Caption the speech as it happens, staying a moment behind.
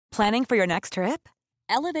Planning for your next trip?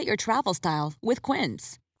 Elevate your travel style with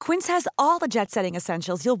Quince. Quince has all the jet-setting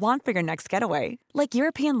essentials you'll want for your next getaway, like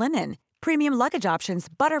European linen, premium luggage options,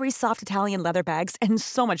 buttery soft Italian leather bags, and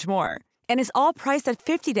so much more. And is all priced at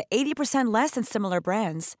 50 to 80% less than similar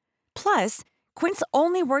brands. Plus, Quince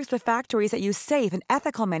only works with factories that use safe and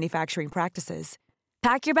ethical manufacturing practices.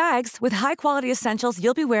 Pack your bags with high-quality essentials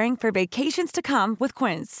you'll be wearing for vacations to come with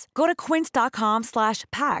Quince. Go to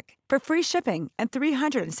quince.com/pack for free shipping and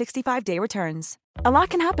 365-day returns. A lot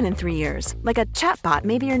can happen in 3 years, like a chatbot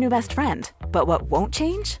may be your new best friend. But what won't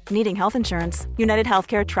change? Needing health insurance. United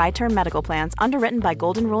Healthcare Tri-Term Medical Plans, underwritten by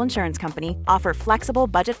Golden Rule Insurance Company, offer flexible,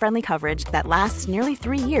 budget-friendly coverage that lasts nearly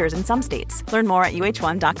 3 years in some states. Learn more at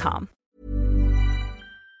uh1.com.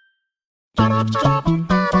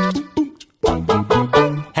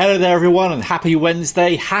 Hello there everyone, and happy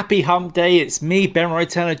Wednesday, happy hump day. It's me, Ben Roy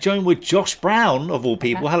Turner, joined with Josh Brown, of all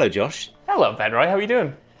people. Hello, Josh. Hello, Ben Roy. How are you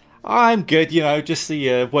doing? I'm good, just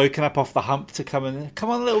woken up off the hump to come on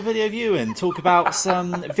a little video view and talk about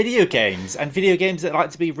some video games that like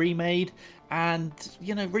to be remade and,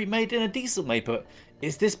 remade in a decent way. But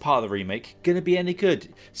is this part of the remake going to be any good?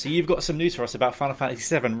 So you've got some news for us about Final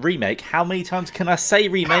Fantasy VII Remake. How many times can I say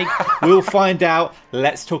remake? We'll find out.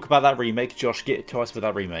 Let's talk about that remake. Josh, get to us with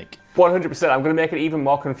that remake. 100%. I'm going to make it even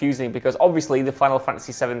more confusing because obviously the Final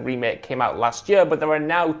Fantasy VII Remake came out last year, but there are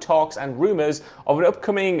now talks and rumours of an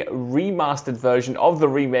upcoming remastered version of the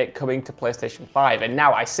remake coming to PlayStation 5. And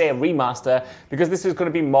now I say remaster because this is going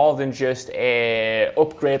to be more than just a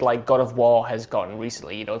upgrade like God of War has gotten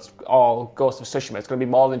recently. It's all Ghost of Tsushima. It's going to be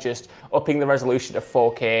more than just upping the resolution to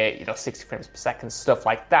 4K, 60 frames per second, stuff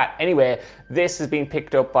like that. Anyway, this has been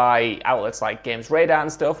picked up by outlets like Games Radar and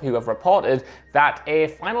stuff who have reported that a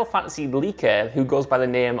Final Fantasy leaker who goes by the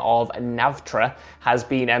name of Navtra has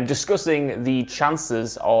been discussing the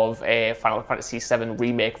chances of a Final Fantasy VII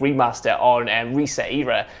Remake remaster on Reset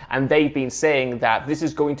Era, and they've been saying that this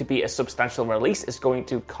is going to be a substantial release. It's going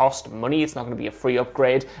to cost money. It's not going to be a free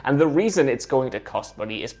upgrade, and the reason it's going to cost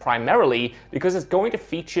money is primarily because it's going to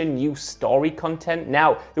feature new story content.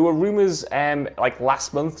 Now, there were rumors like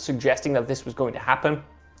last month suggesting that this was going to happen,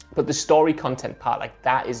 but the story content part,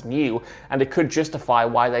 that is new, and it could justify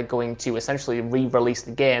why they're going to essentially re-release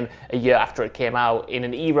the game a year after it came out in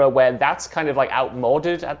an era where that's kind of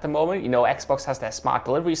outmoded at the moment. Xbox has their smart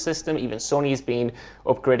delivery system. Even Sony's been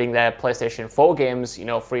upgrading their PlayStation 4 games,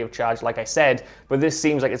 free of charge, like I said. But this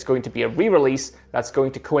seems like it's going to be a re-release that's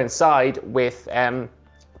going to coincide with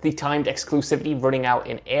the timed exclusivity running out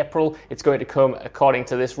in April. It's going to come, according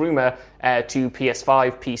to this rumor, to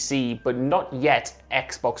PS5, PC, but not yet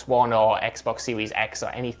Xbox One or Xbox Series X or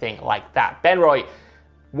anything like that. Ben Roy,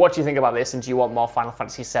 what do you think about this, and do you want more Final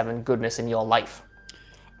Fantasy VII goodness in your life?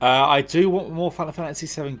 I do want more Final Fantasy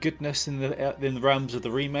VII goodness in the realms of the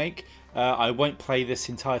remake. I won't play this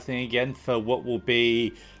entire thing again for what will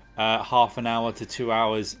be half an hour to 2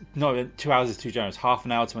 hours. No, 2 hours is too generous. Half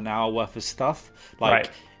an hour to an hour worth of stuff. Right.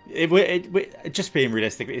 It just being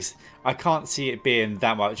realistic, I can't see it being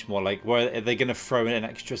that much more. Where are they going to throw in an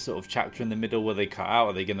extra sort of chapter in the middle where they cut out?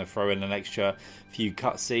 Are they going to throw in an extra few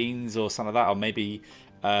cutscenes or something like that? Or maybe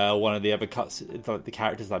one of the other the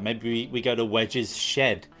characters, maybe we go to Wedge's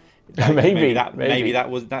shed. Maybe that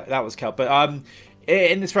was cut. But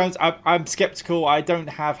in this round, I'm skeptical. I don't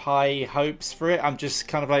have high hopes for it. I'm just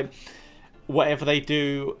kind of whatever they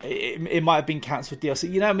do, it might have been cancelled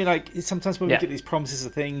DLC. Sometimes when we get these promises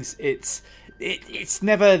of things, it's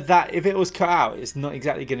never that. If it was cut out, it's not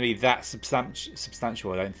exactly going to be that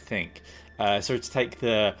substantial. I don't think. So to take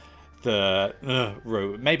the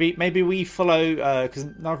route, maybe we follow because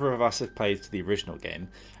neither of us have played the original game.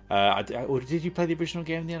 Or did you play the original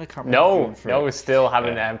game? I can't remember. No, we still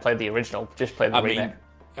haven't played the original. Just played the remake.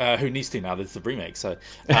 Who needs to now? There's the remake, so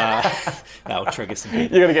that'll trigger some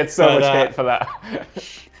people. You're going to get so much hate for that.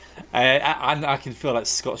 And I can feel like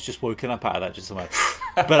Scott's just woken up out of that just somewhere.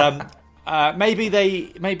 But maybe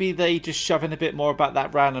they just shove in a bit more about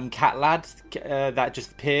that random cat lad that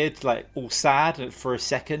just appeared, all sad for a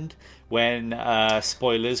second when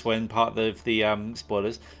spoilers, when part of the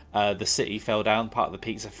spoilers, the city fell down, part of the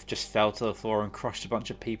pizza just fell to the floor and crushed a bunch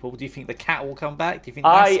of people. Do you think the cat will come back? Do you think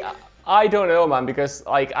I don't know, man, because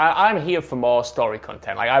I'm here for more story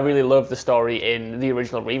content. I really love the story in the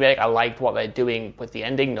original remake. I liked what they're doing with the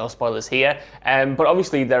ending. No spoilers here. But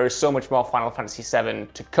obviously there is so much more Final Fantasy VII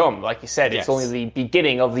to come. Like you said, it's only the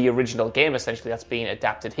beginning of the original game, essentially, that's being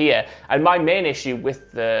adapted here. And my main issue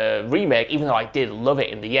with the remake, even though I did love it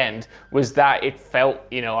in the end, was that it felt,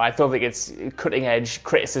 I don't think it's cutting edge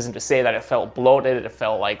criticism to say that it felt bloated. It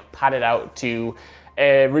felt padded out to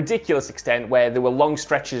a ridiculous extent where there were long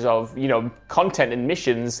stretches of, content and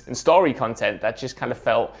missions and story content that just kind of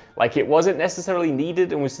felt like it wasn't necessarily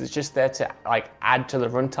needed and was just there to add to the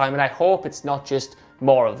runtime. And I hope it's not just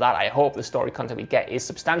more of that. I hope the story content we get is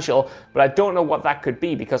substantial, but I don't know what that could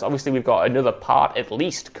be, because obviously we've got another part at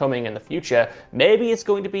least coming in the future. Maybe it's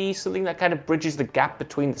going to be something that kind of bridges the gap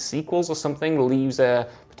between the sequels or something, leaves a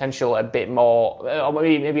potential a bit more, or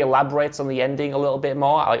maybe elaborates on the ending a little bit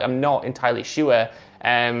more. I'm not entirely sure,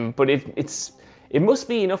 but it must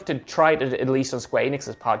be enough to try to, at least on Square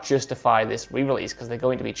Enix's part, justify this re-release, because they're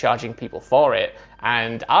going to be charging people for it.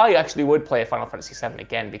 And I actually would play Final Fantasy VII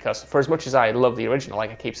again, because for as much as I love the original,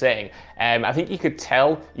 like I keep saying, I think you could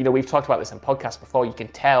tell, we've talked about this in podcasts before, you can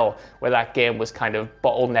tell where that game was kind of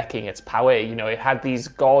bottlenecking its power. It had these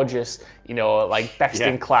gorgeous,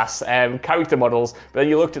 best-in-class character models, but then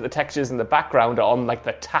you looked at the textures in the background on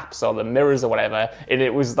the taps or the mirrors or whatever, and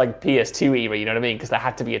it was like PS2 era, you know what I mean? Because there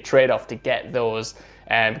had to be a trade-off to get those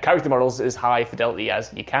character models as high fidelity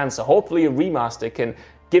as you can. So hopefully a remaster can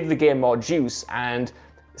give the game more juice and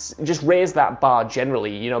just raise that bar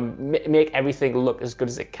generally, make everything look as good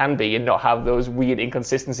as it can be and not have those weird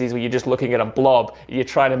inconsistencies where you're just looking at a blob and you're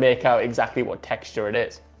trying to make out exactly what texture it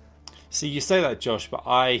is. See, you say that, Josh, but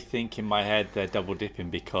I think in my head they're double dipping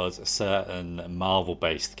because a certain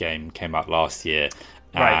Marvel-based game came out last year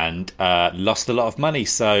and lost a lot of money.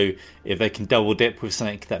 So if they can double dip with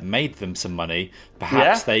something that made them some money,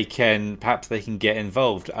 perhaps they can get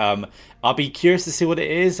involved. I'll be curious to see what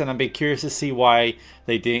it is, and I'll be curious to see why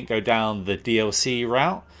they didn't go down the DLC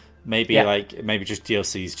route. Maybe just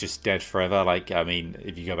DLC is just dead forever.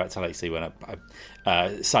 If you go back to say when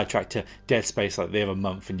I sidetracked to Dead Space the other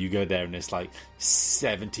month, and you go there and there's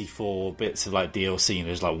 74 bits of DLC, and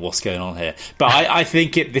there's what's going on here? But I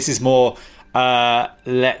think this is more.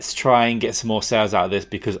 Let's try and get some more sales out of this,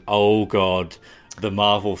 because oh god, the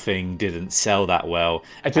Marvel thing didn't sell that well.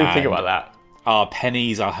 I didn't think about that. Our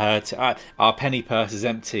pennies are hurt. Our penny purse is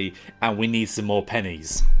empty, and we need some more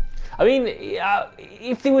pennies. I mean,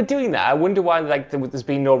 if they were doing that, I wonder why there's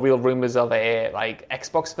been no real rumors of a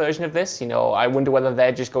Xbox version of this. I wonder whether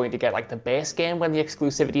they're just going to get the base game when the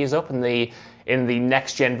exclusivity is up, and in the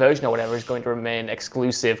next gen version or whatever is going to remain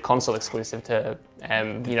console exclusive to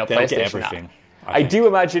They'll PlayStation. Get everything. I do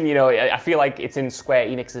imagine, I feel like it's in Square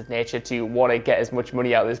Enix's nature to want to get as much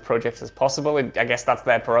money out of this project as possible, and I guess that's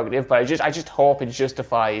their prerogative, but I just hope it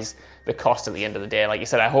justifies the cost at the end of the day. Like you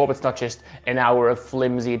said, I hope it's not just an hour of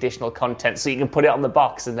flimsy additional content so you can put it on the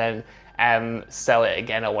box and then sell it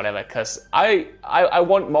again or whatever, because I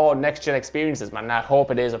want more next-gen experiences, man, and I hope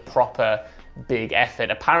it is a proper big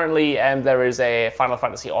effort. Apparently, there is a Final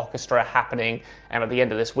Fantasy Orchestra happening at the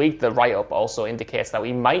end of this week. The write-up also indicates that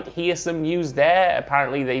we might hear some news there.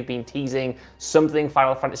 Apparently, they've been teasing something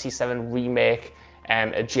Final Fantasy VII Remake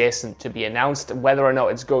adjacent to be announced. Whether or not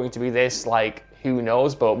it's going to be this, who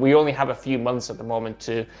knows? But we only have a few months at the moment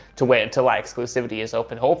to wait until that exclusivity is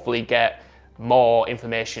up and hopefully get more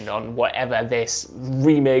information on whatever this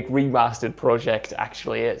remake remastered project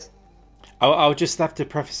actually is. I'll just have to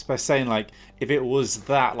preface by saying, if it was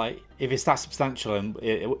that, if it's that substantial and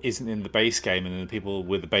it isn't in the base game, and then the people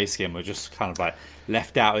with the base game are just kind of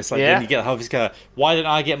left out, it's then you get the whole kind of, why didn't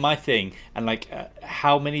I get my thing? And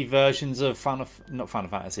how many versions of not Final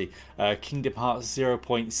Fantasy, Kingdom Hearts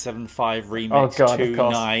 0.75 Remix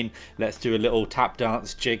 2.9? Let's do a little tap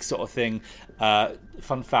dance jig sort of thing.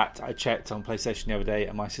 Fun fact: I checked on PlayStation the other day,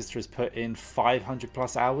 and my sister has put in 500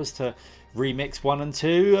 plus hours to Remix 1 and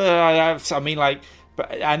 2.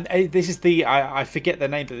 This is I forget the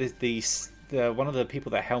name, but the one of the people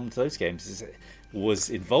that helmed those games was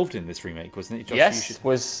involved in this remake, wasn't it, Josh? Yes,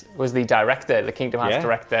 was the director, the Kingdom Hearts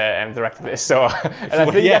director, and directed this. So, and I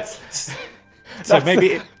think so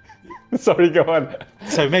maybe. Sorry, go on.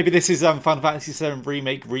 So maybe this is Final Fantasy VII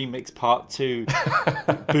Remix Part 2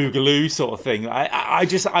 Boogaloo sort of thing. I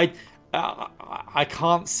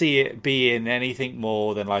can't see it being anything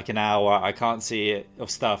more than an hour. I can't see it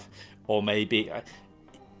of stuff, or maybe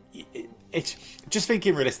it's just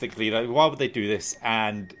thinking realistically. Why would they do this?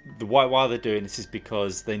 And why they're doing this is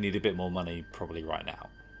because they need a bit more money, probably right now.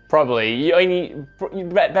 Probably.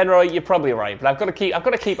 Ben Roy, you're probably right, but I've got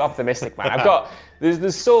to keep optimistic, man.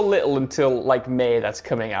 There's so little until May that's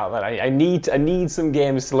coming out that I need some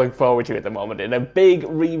games to look forward to at the moment. And a big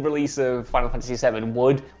re-release of Final Fantasy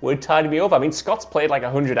VII would tide me over. I mean, Scott's played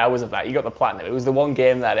 100 hours of that. You got the platinum. It was the one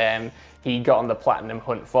game that he got on the platinum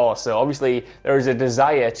hunt for. So obviously there is a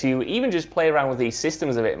desire to even just play around with these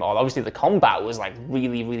systems a bit more. Obviously the combat was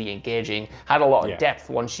really, really engaging. Had a lot of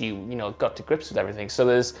depth once you got to grips with everything. So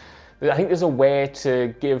there's I think there's a way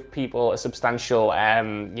to give people a substantial,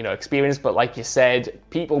 experience. But like you said,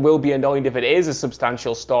 people will be annoyed if it is a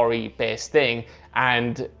substantial story-based thing,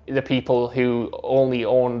 and the people who only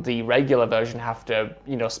own the regular version have to,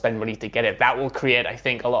 spend money to get it. That will create, I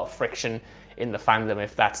think, a lot of friction in the fandom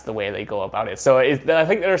if that's the way they go about it. So I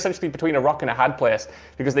think they're essentially between a rock and a hard place,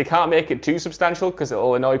 because they can't make it too substantial because it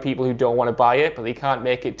will annoy people who don't want to buy it, but they can't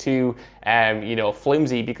make it too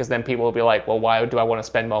flimsy, because then people will be like, well, why do I want to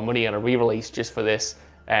spend more money on a re-release just for this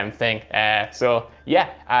thing?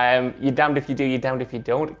 You're damned if you do, you're damned if you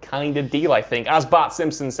don't kind of deal, I think, as Bart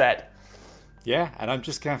Simpson said. Yeah, and I'm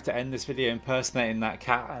just going to have to end this video impersonating that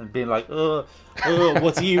cat and being like,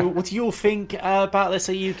 what do you all think about this?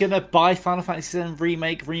 Are you going to buy Final Fantasy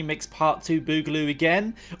VII Remix Part 2 Boogaloo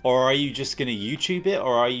again? Or are you just going to YouTube it?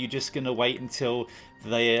 Or are you just going to wait until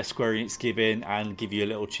the Square Enix give in and give you a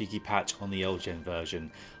little cheeky patch on the old-gen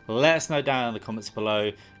version? Let us know down in the comments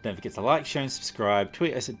below. Don't forget to like, share and subscribe.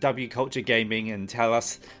 Tweet us at WCultureGaming and tell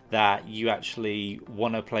us that you actually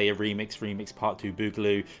want to play a Remix Part 2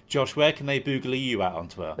 Boogaloo. Josh, where can they boogaloo you at on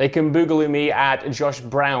Twitter? They can boogaloo me at Josh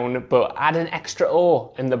Brown, but add an extra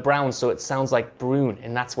O in the Brown so it sounds like Brune,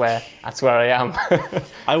 and that's where I am.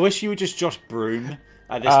 I wish you were just Josh Broom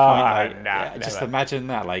at this point. Just imagine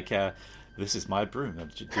that, this is my broom. I'm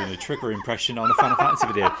doing a Trigger impression on a Final Fantasy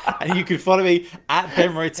video. And you can follow me at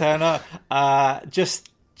Benroy Turner. Just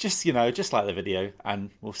like the video, and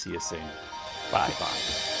we'll see you soon. Bye.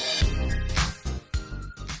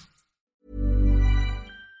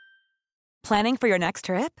 Planning for your next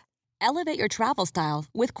trip? Elevate your travel style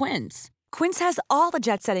with Quince. Quince has all the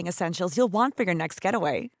jet-setting essentials you'll want for your next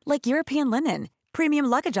getaway, like European linen, premium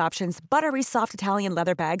luggage options, buttery soft Italian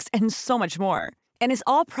leather bags, and so much more. And is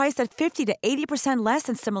all priced at 50 to 80% less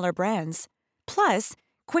than similar brands. Plus,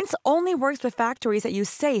 Quince only works with factories that use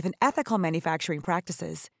safe and ethical manufacturing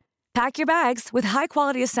practices. Pack your bags with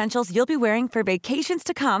high-quality essentials you'll be wearing for vacations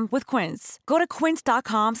to come with Quince. Go to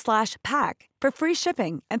quince.com/pack for free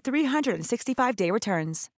shipping and 365-day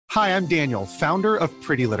returns. Hi, I'm Daniel, founder of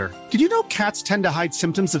Pretty Litter. Did you know cats tend to hide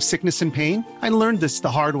symptoms of sickness and pain? I learned this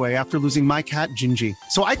the hard way after losing my cat, Gingy.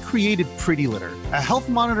 So I created Pretty Litter, a health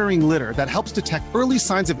monitoring litter that helps detect early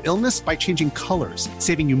signs of illness by changing colors,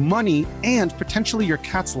 saving you money and potentially your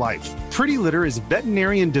cat's life. Pretty Litter is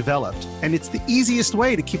veterinarian developed, and it's the easiest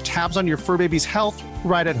way to keep tabs on your fur baby's health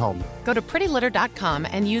right at home. Go to prettylitter.com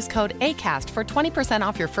and use code ACAST for 20%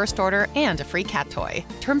 off your first order and a free cat toy.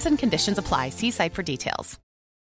 Terms and conditions apply. See site for details.